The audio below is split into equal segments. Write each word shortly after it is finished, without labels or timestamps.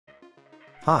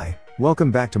Hi, welcome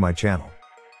back to my channel.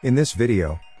 In this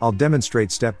video, I'll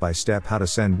demonstrate step by step how to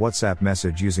send WhatsApp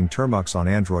message using Termux on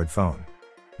Android phone.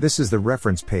 This is the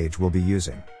reference page we'll be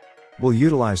using. We'll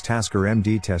utilize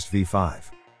Tasker-MdtestV5.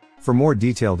 For more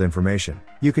detailed information,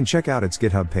 you can check out its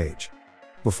GitHub page.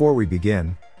 Before we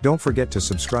begin, don't forget to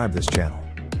subscribe this channel.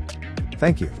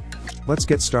 Thank you. Let's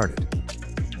get started.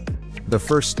 The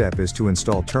first step is to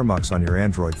install Termux on your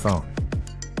Android phone.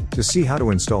 To see how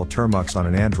to install Termux on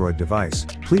an Android device,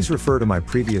 please refer to my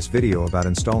previous video about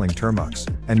installing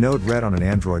Termux and NodeRed on an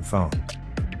Android phone.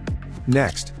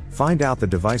 Next, find out the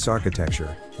device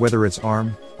architecture, whether it's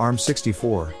ARM,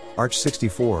 ARM64,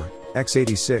 Arch64,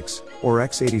 x86, or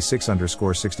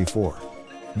x86_64.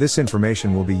 This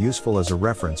information will be useful as a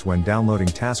reference when downloading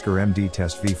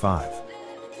Tasker-MdtestV5.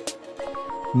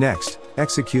 Next,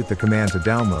 execute the command to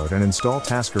download and install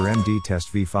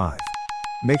Tasker-MdtestV5.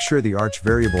 Make sure the Arch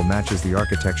variable matches the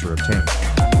architecture obtained.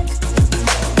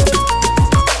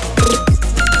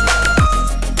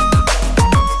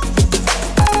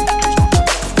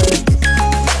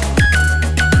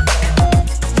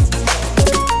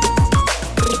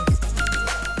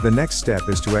 The next step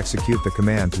is to execute the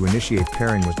command to initiate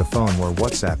pairing with the phone where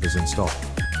WhatsApp is installed.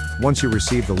 Once you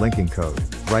receive the linking code,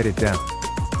 write it down.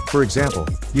 For example,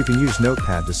 you can use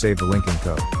Notepad to save the linking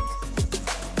code.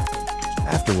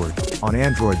 Afterward, on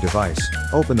Android device,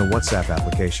 open the WhatsApp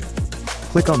application.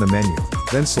 Click on the menu,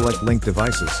 then select Link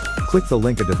Devices, click the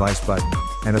Link a Device button,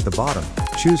 and at the bottom,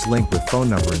 choose Link with phone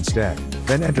number instead,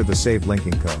 then enter the saved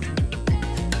linking code.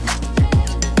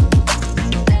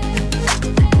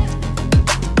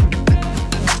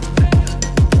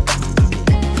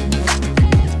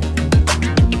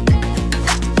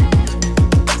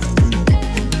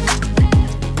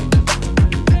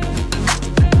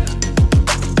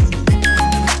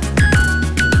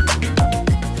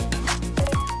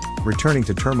 Returning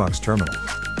to Termux terminal.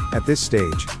 At this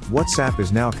stage, WhatsApp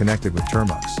is now connected with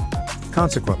Termux.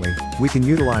 Consequently, we can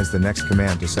utilize the next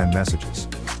command to send messages.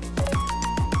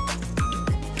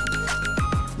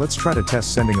 Let's try to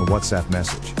test sending a WhatsApp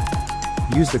message.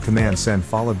 Use the command send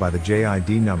followed by the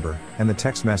JID number and the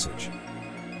text message.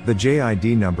 The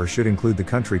JID number should include the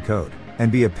country code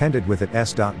and be appended with at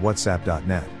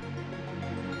s.whatsapp.net.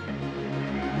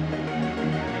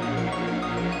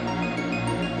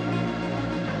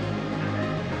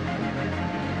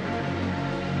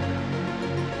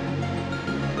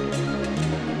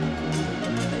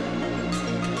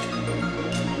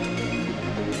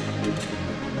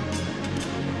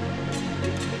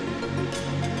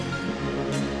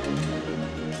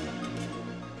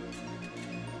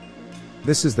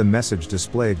 This is the message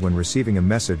displayed when receiving a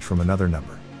message from another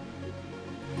number.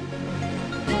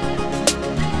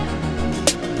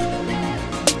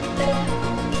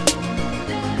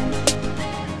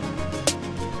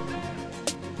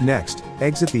 Next,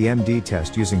 exit the MD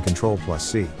test using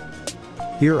Ctrl+C.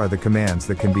 Here are the commands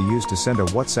that can be used to send a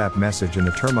WhatsApp message in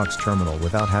the Termux terminal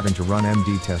without having to run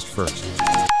MD test first.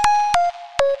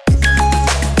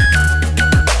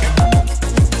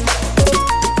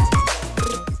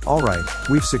 Alright,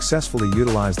 we've successfully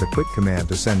utilized the quick command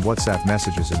to send WhatsApp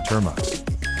messages in Termux.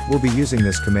 We'll be using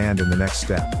this command in the next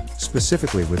step,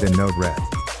 specifically within NodeRed.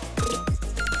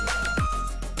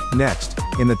 Next,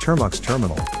 in the Termux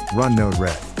terminal, run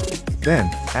NodeRed. Then,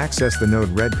 access the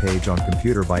NodeRed page on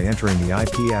computer by entering the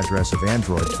IP address of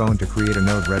Android phone to create a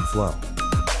NodeRed flow.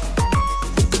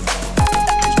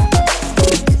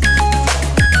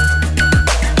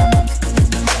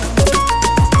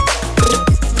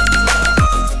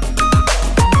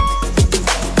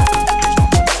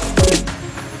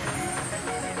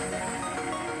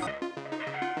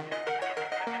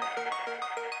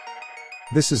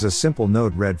 This is a simple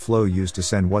NodeRed flow used to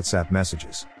send WhatsApp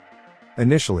messages.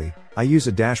 Initially, I use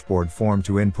a dashboard form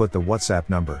to input the WhatsApp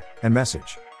number and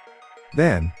message.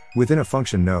 Then, within a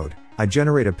function node, I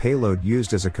generate a payload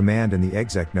used as a command in the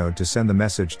exec node to send the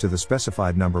message to the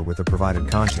specified number with the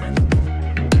provided content.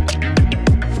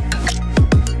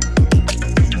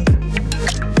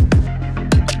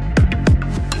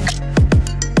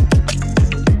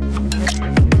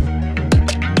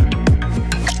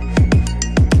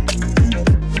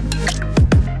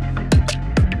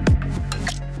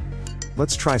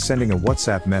 Let's try sending a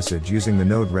WhatsApp message using the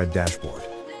NodeRed dashboard.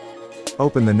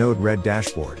 Open the NodeRed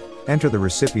dashboard, enter the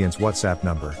recipient's WhatsApp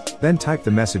number, then type the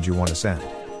message you want to send.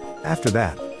 After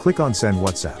that, click on Send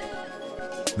WhatsApp.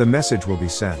 The message will be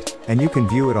sent, and you can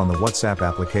view it on the WhatsApp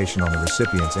application on the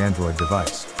recipient's Android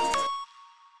device.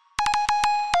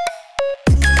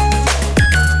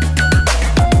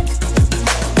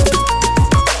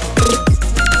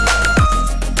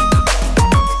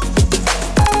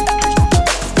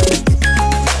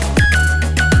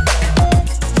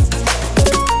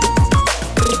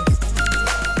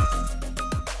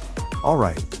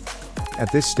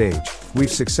 At this stage,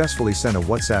 we've successfully sent a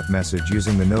WhatsApp message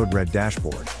using the NodeRed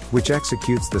dashboard, which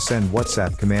executes the send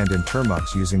WhatsApp command in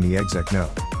Termux using the exec node.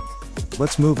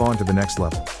 Let's move on to the next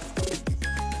level.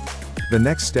 The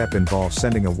next step involves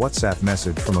sending a WhatsApp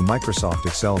message from a Microsoft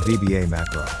Excel VBA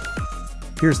macro.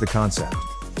 Here's the concept.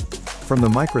 From the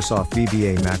Microsoft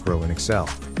VBA macro in Excel,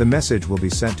 the message will be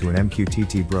sent to an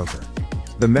MQTT broker.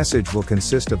 The message will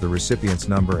consist of the recipient's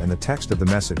number and the text of the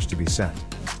message to be sent.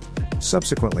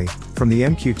 Subsequently, from the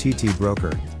MQTT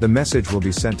broker, the message will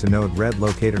be sent to NodeRed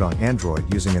located on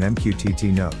Android using an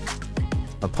MQTT node.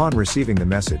 Upon receiving the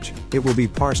message, it will be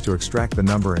parsed to extract the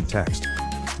number and text.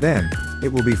 Then,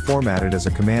 it will be formatted as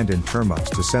a command in Termux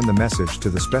to send the message to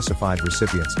the specified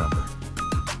recipient's number.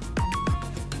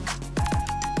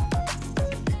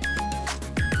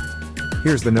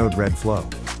 Here's the NodeRed flow.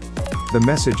 The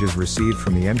message is received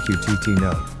from the MQTT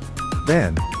node.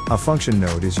 Then, a function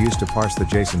node is used to parse the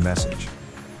JSON message.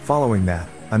 Following that,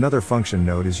 another function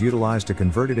node is utilized to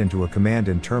convert it into a command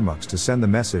in Termux to send the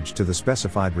message to the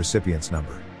specified recipient's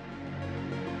number.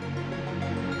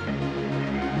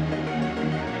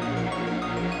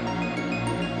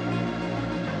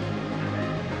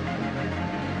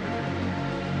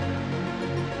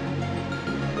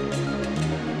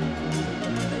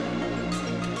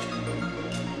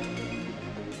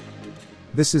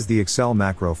 This is the Excel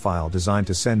macro file designed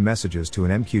to send messages to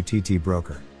an MQTT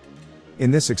broker. In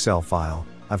this Excel file,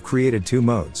 I've created two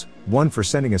modes, one for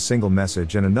sending a single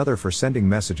message and another for sending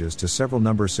messages to several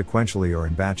numbers sequentially or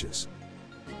in batches.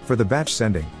 For the batch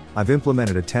sending, I've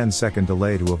implemented a 10-second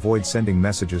delay to avoid sending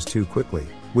messages too quickly,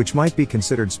 which might be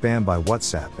considered spam by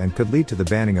WhatsApp and could lead to the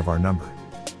banning of our number.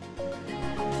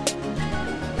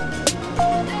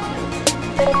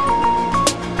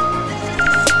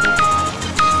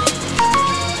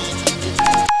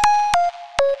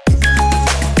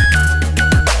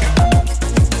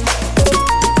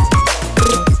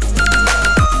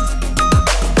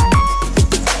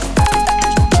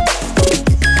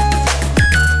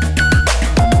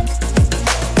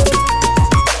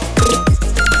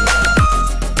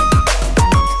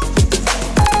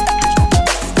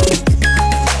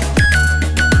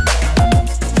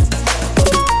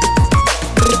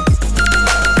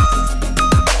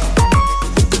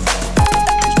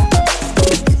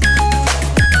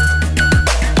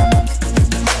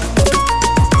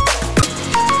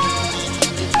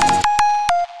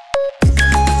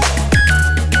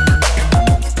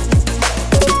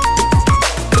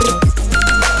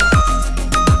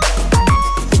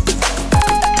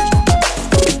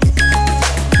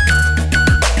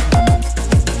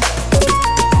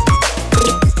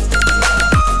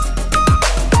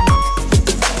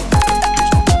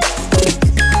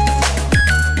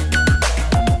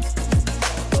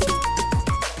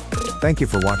 Thank you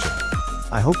for watching.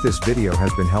 I hope this video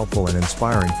has been helpful and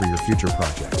inspiring for your future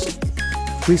projects.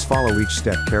 Please follow each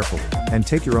step carefully, and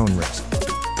take your own risk.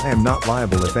 I am not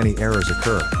liable if any errors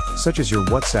occur, such as your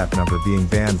WhatsApp number being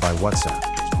banned by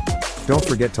WhatsApp. Don't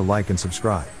forget to like and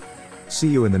subscribe. See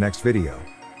you in the next video.